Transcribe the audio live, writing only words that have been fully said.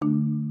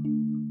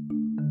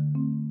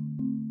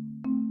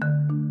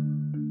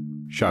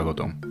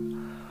স্বাগতম।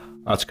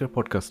 আজকের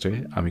পডকাস্টে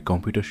আমি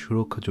কম্পিউটার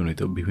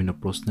সুরক্ষাজনিত বিভিন্ন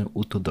প্রশ্নের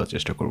উত্তর দেওয়ার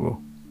চেষ্টা করব।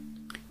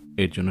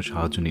 এর জন্য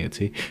সাহায্য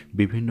নিয়েছি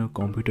বিভিন্ন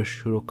কম্পিউটার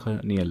সুরক্ষা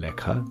নিয়ে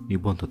লেখা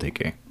নিবন্ধ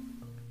থেকে।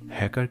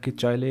 হ্যাকার কি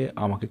চাইলে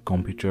আমাকে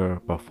কম্পিউটার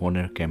বা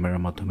ফোনের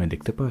ক্যামেরার মাধ্যমে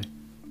দেখতে পায়?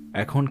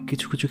 এখন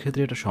কিছু কিছু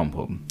ক্ষেত্রে এটা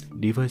সম্ভব।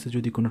 ডিভাইসে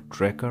যদি কোনো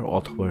ট্র্যাকার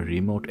অথবা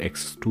রিমোট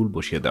অ্যাক্সেস টুল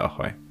বসিয়ে দেওয়া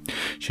হয়,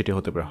 সেটি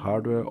হতে পারে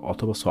হার্ডওয়্যার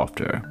অথবা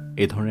সফটওয়্যার।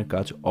 এ ধরনের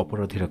কাজ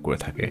অপরাধীরা করে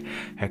থাকে,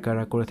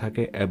 হ্যাকাররা করে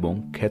থাকে এবং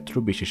ক্ষেত্র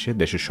বিশেষে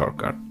দেশের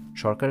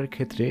সরকারের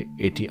ক্ষেত্রে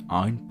এটি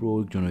আইন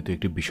প্রয়োগজনিত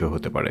একটি বিষয়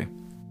হতে পারে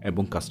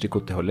এবং কাজটি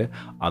করতে হলে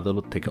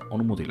আদালত থেকে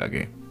অনুমতি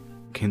লাগে।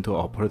 কিন্তু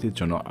অপরাধীর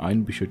জন্য আইন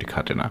বিষয়টি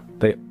খাটে না,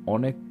 তাই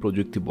অনেক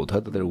প্রযুক্তি বোধা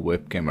তাদের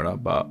ওয়েব ক্যামেরা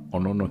বা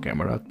অন্যান্য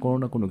ক্যামেরা কোনো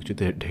না কোনো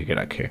কিছুতে ঢেকে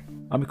রাখে।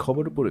 আমি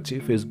খবরে পড়েছি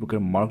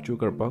ফেসবুকের মার্ক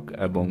জুকারবার্গ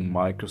এবং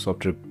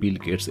মাইক্রোসফটের বিল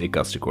গেটস এই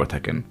কাজটি করে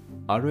থাকেন।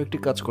 আরও একটি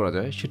কাজ করা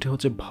যায়, সেটি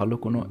হচ্ছে ভালো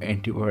কোনো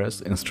অ্যান্টিভাইরাস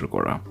ইনস্টল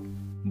করা।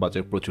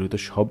 বাজারে প্রচলিত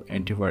সব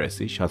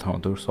অ্যান্টিভাইরাসই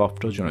সাধারণত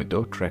সফটওয়্যারজনিত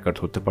ট্র্যাকার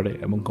ধরতে পারে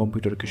এবং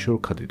কম্পিউটারকে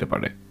সুরক্ষা দিতে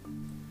পারে।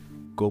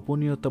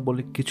 গোপনীয়তা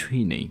বলে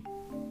কিছুই নেই।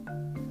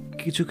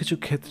 কিছু কিছু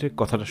ক্ষেত্রে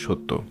কথাটা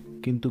সত্য,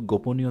 কিন্তু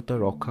গোপনীয়তা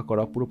রক্ষা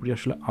করা পুরোপুরি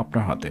আসলে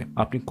আপনার হাতে।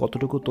 আপনি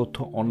কতটুকু তথ্য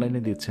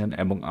অনলাইনে দিচ্ছেন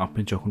এবং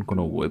আপনি যখন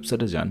কোনো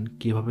ওয়েবসাইটে যান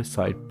কিভাবে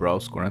সাইট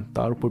ব্রাউজ করেন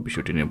তার উপর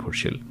বিষয়টি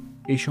নির্ভরশীল।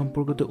 এই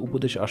সম্পর্কিত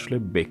উপদেশ আসলে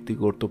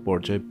ব্যক্তিগত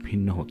পর্যায়ে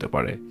ভিন্ন হতে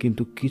পারে,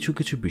 কিন্তু কিছু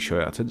কিছু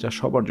বিষয় আছে যা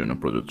সবার জন্য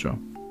প্রযোজ্য।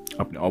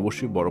 আপনি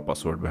অবশ্যই বড়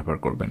পাসওয়ার্ড ব্যবহার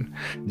করবেন,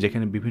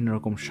 যেখানে বিভিন্ন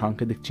রকম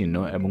সাংকেতিক চিহ্ন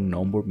এবং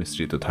নম্বর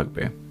মিশ্রিত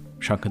থাকবে।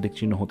 সাংকেতিক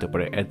চিহ্ন হতে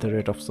পারে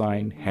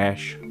 @,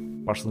 হ্যাশ,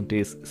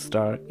 পার্সেন্টেজ,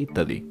 স্টার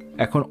ইত্যাদি।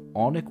 এখন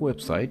অনেক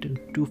ওয়েবসাইট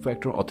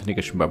 2-factor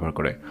অথেন্টিকেশন ব্যবহার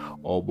করে,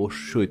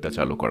 অবশ্যই তা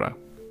চালু করা।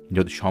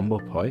 যদি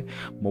সম্ভব হয়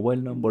মোবাইল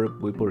নম্বরের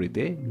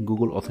বিপরীতে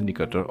গুগল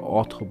অথেন্টিকেটর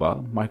অথবা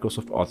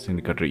মাইক্রোসফট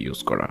অথেন্টিকেটর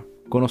ইউজ করা।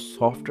 কোনো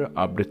সফটওয়্যার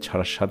আপডেট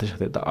ছাড়ার সাথে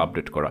সাথে তা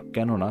আপডেট করা,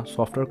 কেননা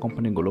সফটওয়্যার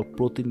কোম্পানিগুলো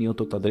প্রতিনিয়ত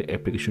তাদের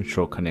অ্যাপ্লিকেশন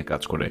সুরক্ষা নিয়ে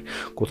কাজ করে।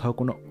 কোথাও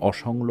কোনো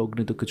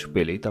অসংলগ্নিত কিছু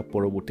পেলেই তা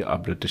পরবর্তী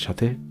আপডেটের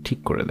সাথে ঠিক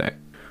করে দেয়।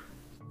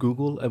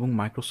 গুগল এবং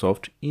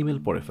মাইক্রোসফট ইমেল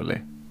পড়ে ফেলে,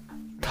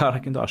 তারা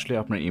কিন্তু আসলে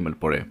আপনার ইমেল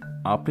পড়ে।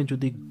 আপনি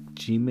যদি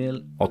জিমেল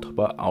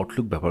অথবা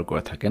আউটলুক ব্যবহার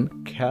করে থাকেন,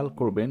 খেয়াল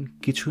করবেন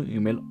কিছু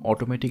ইমেল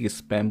অটোমেটিক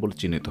স্প্যাম বলে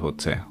চিহ্নিত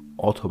হচ্ছে,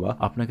 অথবা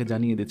আপনাকে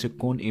জানিয়ে দিচ্ছে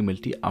কোন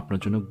ইমেলটি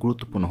আপনার জন্য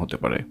গুরুত্বপূর্ণ হতে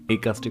পারে। এই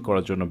কাজটি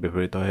করার জন্য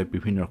ব্যবহৃত হয়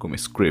বিভিন্ন রকম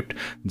স্ক্রিপ্ট,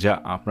 যা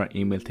আপনার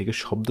ইমেল থেকে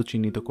শব্দ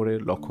চিহ্নিত করে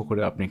লক্ষ্য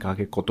করে আপনি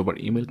কাকে কতবার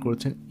ইমেল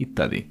করেছেন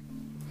ইত্যাদি।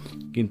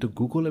 কিন্তু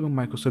গুগল এবং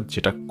মাইক্রোসফট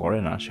যেটা করে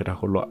না, সেটা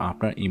হলো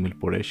আপনার ইমেল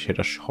পড়ে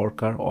সেটা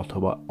সরকার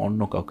অথবা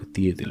অন্য কাউকে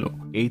দিয়ে দিল।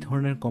 এই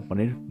ধরনের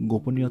কোম্পানির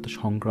গোপনীয়তা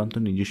সংক্রান্ত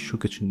নিজস্ব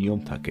কিছু নিয়ম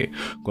থাকে।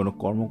 কোনো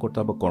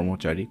কর্মকর্তা বা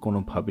কর্মচারী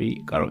কোনোভাবেই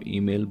কারো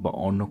ইমেল বা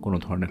অন্য কোনো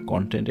ধরনের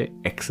কন্টেন্টে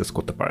অ্যাক্সেস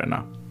করতে পারে না।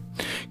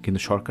 কিন্তু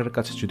সরকারের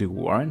কাছে যদি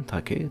ওয়ারেন্ট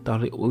থাকে,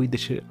 তাহলে ওই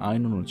দেশের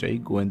আইন অনুযায়ী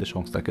গোয়েন্দা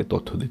সংস্থাকে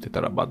তথ্য দিতে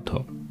তারা বাধ্য।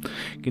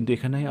 কিন্তু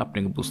এখানেই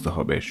আপনাকে বুঝতে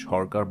হবে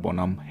সরকার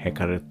বনাম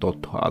হ্যাকারের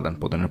তথ্য আদান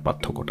প্রদানের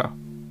পার্থক্যটা।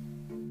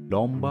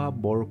 লম্বা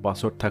বড়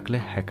পাসওয়ার্ড থাকলে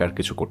হ্যাকার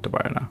কিছু করতে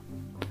পারে না,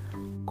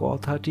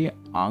 কথাটি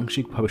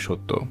আংশিকভাবে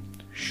সত্য।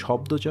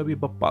 শব্দচাবি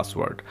বা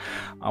পাসওয়ার্ড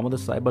আমাদের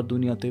সাইবার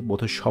দুনিয়াতে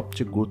বোধহয়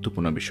সবচেয়ে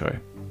গুরুত্বপূর্ণ বিষয়।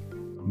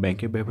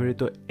 ব্যাংকে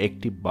ব্যবহৃত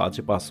একটি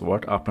বাজে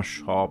পাসওয়ার্ড আপনার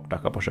সব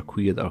টাকা পয়সা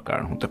খুইয়ে দেওয়ার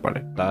কারণ হতে পারে।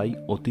 তাই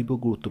অতীব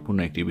গুরুত্বপূর্ণ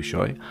একটি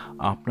বিষয়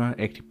আপনার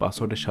একটি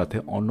পাসওয়ার্ডের সাথে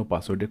অন্য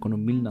পাসওয়ার্ডের কোনো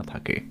মিল না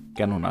থাকে।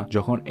 কেননা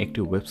যখন একটি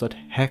ওয়েবসাইট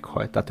হ্যাক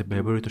হয়, তাতে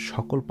ব্যবহৃত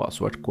সকল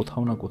পাসওয়ার্ড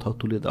কোথাও না কোথাও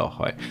তুলে দেওয়া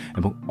হয়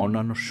এবং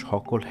অন্যান্য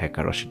সকল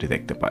হ্যাকাররা সেটি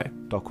দেখতে পায়।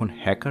 তখন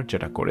হ্যাকার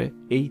যেটা করে,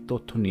 এই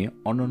তথ্য নিয়ে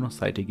অন্যান্য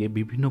সাইটে গিয়ে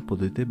বিভিন্ন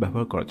পদ্ধতিতে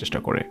ব্যবহার করার চেষ্টা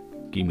করে।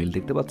 কি মিল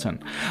দেখতে পাচ্ছেন?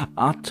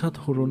 আচ্ছা,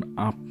 ধরুন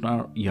আপনার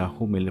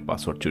ইয়াহু মেলের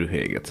পাসওয়ার্ড চুরি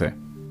হয়ে গেছে।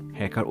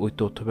 হ্যাকার ওই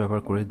তথ্য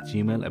ব্যবহার করে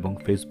জিমেল এবং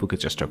ফেসবুকে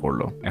চেষ্টা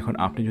করলো। এখন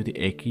আপনি যদি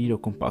একই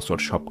রকম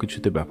পাসওয়ার্ড সব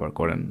কিছুতে ব্যবহার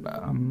করেন,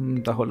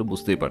 তাহলে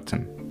বুঝতেই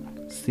পারছেন।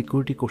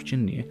 সিকিউরিটি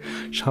কোশ্চেন নিয়ে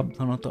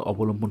সাবধানতা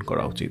অবলম্বন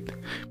করা উচিত।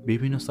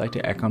 বিভিন্ন সাইটে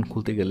অ্যাকাউন্ট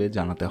খুলতে গেলে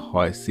জানাতে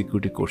হয়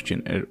সিকিউরিটি কোশ্চেন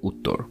এর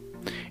উত্তর।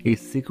 এই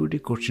সিকিউরিটি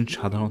কোশ্চেন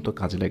সাধারণত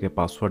কাজে লাগে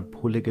পাসওয়ার্ড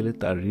ভুলে গেলে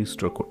তা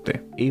রিস্টোর করতে।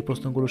 এই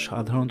প্রশ্নগুলো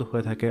সাধারণত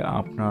হয়ে থাকে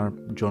আপনার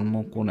জন্ম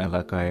কোন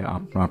এলাকায়,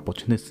 আপনার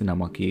পছন্দের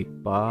সিনেমা কি,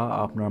 বা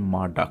আপনার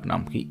মার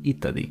ডাকনাম কি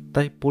ইত্যাদি।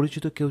 তাই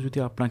পরিচিত কেউ যদি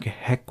আপনাকে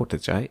হ্যাক করতে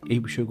চায়, এই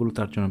বিষয়গুলো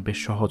তার জন্য বেশ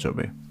সহজ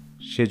হবে।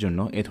 সেজন্য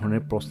এ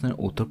ধরনের প্রশ্নের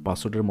উত্তর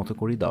পাসওয়ার্ডের মতো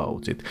করেই দেওয়া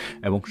উচিত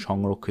এবং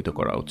সংরক্ষিত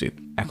করা উচিত।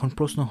 এখন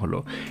প্রশ্ন হলো,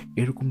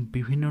 এরকম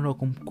বিভিন্ন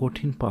রকম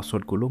কঠিন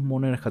পাসওয়ার্ডগুলো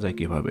মনে রাখা যায়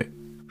কিভাবে?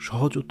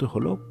 সহজ উত্তর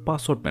হলো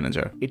পাসওয়ার্ড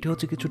ম্যানেজার। এটি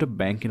হচ্ছে কিছুটা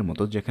ব্যাংকের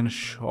মতো, যেখানে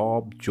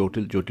সব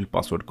জটিল জটিল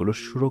পাসওয়ার্ডগুলো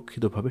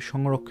সুরক্ষিতভাবে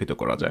সংরক্ষিত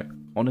করা যায়।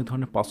 অনেক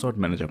ধরনের পাসওয়ার্ড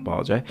ম্যানেজার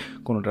পাওয়া যায়,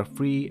 কোনোটা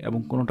ফ্রি এবং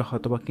কোনোটা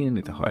হয়তো বা কিনে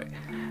নিতে হয়।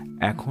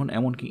 এখন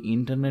এমনকি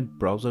ইন্টারনেট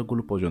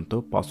ব্রাউজারগুলো পর্যন্ত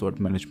পাসওয়ার্ড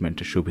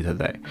ম্যানেজমেন্টের সুবিধা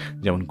দেয়,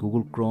 যেমন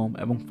গুগল ক্রোম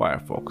এবং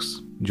ফায়ারফক্স।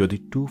 যদি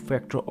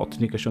 2-factor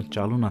অথেন্টিকেশন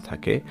চালু না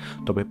থাকে,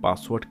 তবে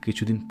পাসওয়ার্ড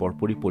কিছুদিন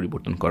পরপরই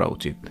পরিবর্তন করা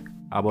উচিত।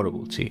 আবারও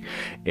বলছি,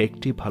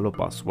 একটি ভালো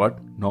পাসওয়ার্ড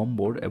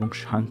নম্বর এবং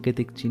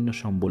সাংকেতিক চিহ্ন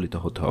সম্বলিত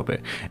হতে হবে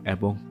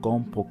এবং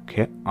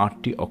কমপক্ষে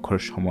 8টি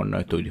অক্ষরের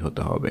সমন্বয়ে তৈরি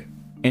হতে হবে।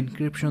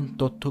 এনক্রিপশন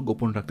তথ্য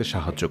গোপন রাখতে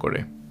সাহায্য করে।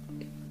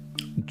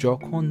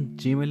 যখন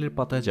জিমেলের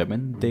পাতায়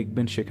যাবেন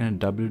দেখবেন সেখানে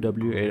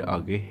www এর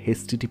আগে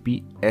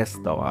HTTPS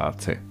দেওয়া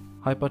আছে,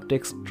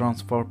 হাইপারটেক্সট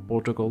ট্রান্সফার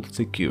প্রোটোকল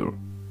সিকিউর।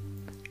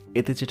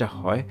 এতে যেটা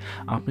হয়,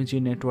 আপনি যে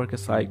নেটওয়ার্কের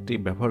সাইটটি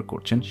ব্যবহার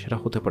করছেন সেটা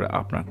হতে পারে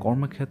আপনার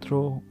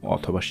কর্মক্ষেত্র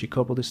অথবা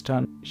শিক্ষা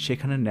প্রতিষ্ঠান,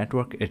 সেখানে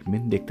নেটওয়ার্ক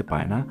অ্যাডমিন দেখতে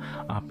পায় না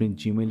আপনি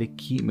জিমেলে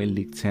কি ইমেল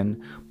লিখছেন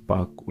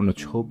বা কোনো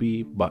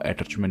ছবি বা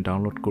অ্যাটাচমেন্ট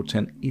ডাউনলোড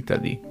করছেন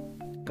ইত্যাদি,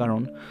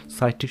 কারণ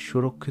সাইটটি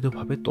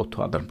সুরক্ষিতভাবে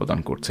তথ্য আদান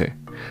প্রদান করছে।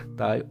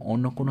 তাই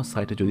অন্য কোনো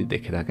সাইটে যদি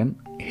দেখে থাকেন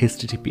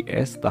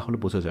HTTPS, তাহলে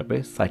বোঝা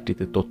যাবে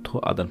সাইটটিতে তথ্য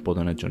আদান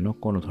প্রদানের জন্য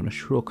কোনো ধরনের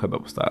সুরক্ষা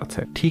ব্যবস্থা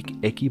আছে। ঠিক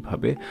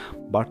একইভাবে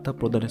বার্তা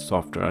প্রদানের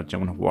সফটওয়্যার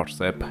যেমন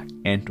WhatsApp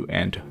and two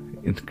and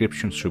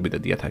encryption সুবিধা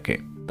দিয়ে থাকে।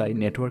 তাই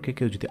নেটওয়ার্কে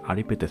কেউ যদি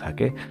আড়ি পেতে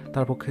থাকে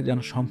তার পক্ষে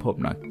জানা সম্ভব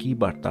না কী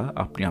বার্তা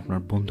আপনি আপনার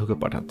বন্ধুকে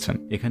পাঠাচ্ছেন।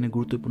 এখানে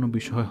গুরুত্বপূর্ণ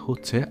বিষয়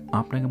হচ্ছে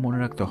আপনাকে মনে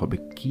রাখতে হবে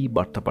কী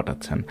বার্তা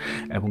পাঠাচ্ছেন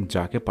এবং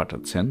যাকে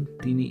পাঠাচ্ছেন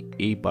তিনি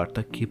এই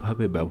বার্তা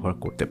কিভাবে ব্যবহার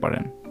করতে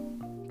পারেন।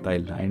 তাই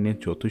লাইনে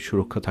যতই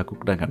সুরক্ষা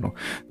থাকুক না কেন,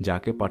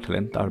 যাকে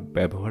পাঠালেন তার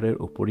ব্যবহারের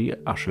উপরই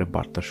আসলে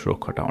বার্তার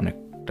সুরক্ষাটা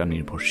অনেকটা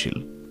নির্ভরশীল।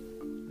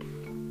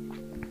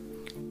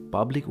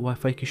 পাবলিক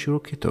ওয়াইফাই কি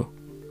সুরক্ষিত?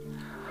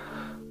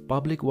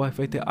 পাবলিক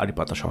ওয়াইফাইতে আড়ি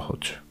পাতা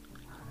সহজ।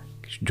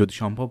 যদি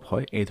সম্ভব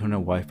হয় এই ধরনের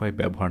ওয়াইফাই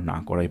ব্যবহার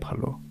না করাই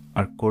ভালো,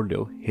 আর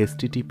করলেও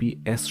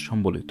HTTPS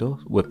সম্বলিত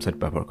ওয়েবসাইট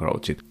ব্যবহার করা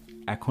উচিত।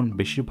 এখন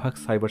বেশিরভাগ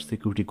সাইবার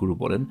সিকিউরিটি গুরু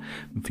বলেন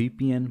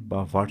VPN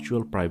বা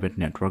ভার্চুয়াল প্রাইভেট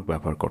নেটওয়ার্ক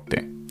ব্যবহার করতে।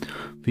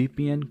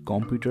 VPN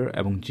কম্পিউটার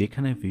এবং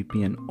যেখানে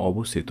VPN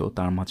অবস্থিত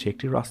তার মাঝে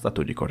একটি রাস্তা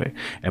তৈরি করে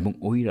এবং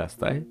ওই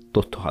রাস্তায়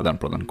তথ্য আদান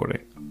প্রদান করে।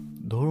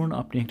 ধরুন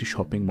আপনি একটি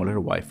শপিং মলের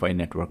ওয়াইফাই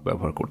নেটওয়ার্ক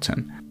ব্যবহার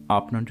করছেন।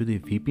 আপনার যদি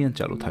VPN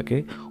চালু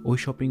থাকে, ওই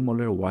শপিং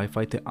মলের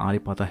ওয়াইফাইতে আড়ি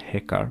পাতা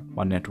হ্যাকার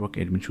বা নেটওয়ার্ক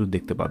অ্যাডমিন শুধু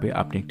দেখতে পাবে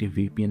আপনি একটি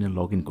VPN-এ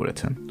লগ ইন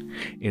করেছেন।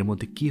 এর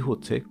মধ্যে কি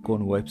হচ্ছে,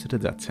 কোন ওয়েবসাইটে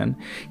যাচ্ছেন,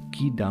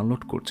 কি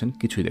ডাউনলোড করছেন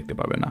কিছুই দেখতে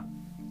পাবে না।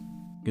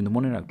 কিন্তু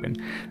মনে রাখবেন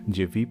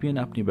যে VPN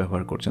আপনি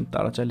ব্যবহার করছেন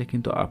তারা চাইলে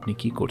কিন্তু আপনি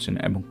কি করছেন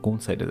এবং কোন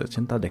সাইটে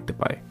যাচ্ছেন তা দেখতে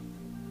পায়।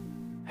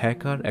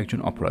 হ্যাকার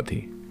একজন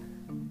অপরাধী?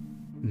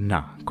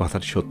 না,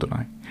 কথাটি সত্য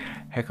নয়।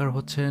 হ্যাকার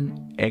হচ্ছেন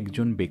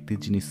একজন ব্যক্তি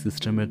যিনি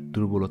সিস্টেমের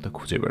দুর্বলতা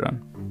খুঁজে বেড়ান।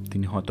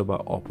 তিনি হয়তোবা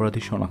অপরাধী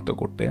শনাক্ত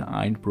করতে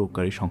আইন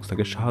প্রয়োগকারী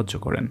সংস্থাকে সাহায্য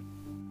করেন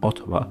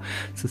অথবা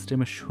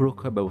সিস্টেমের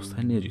সুরক্ষা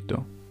ব্যবস্থায় নিয়োজিত।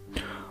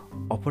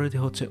 অপরাধী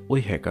হচ্ছে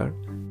ওই হ্যাকার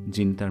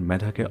যিনি তার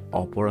মেধাকে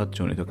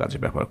অপরাধজনিত কাজে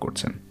ব্যবহার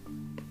করছেন।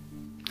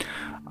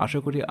 আশা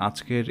করি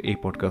আজকের এই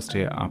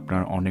পডকাস্টে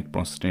আপনার অনেক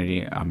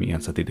প্রশ্নেরই আমি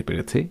অ্যান্সার দিতে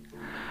পেরেছি।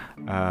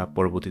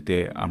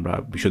 পরবর্তীতে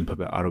আমরা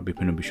বিশদভাবে আরও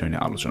বিভিন্ন বিষয়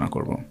নিয়ে আলোচনা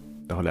করব।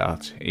 তাহলে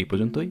আজ এই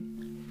পর্যন্তই।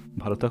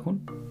 ভালো থাকুন,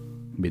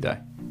 বিদায়।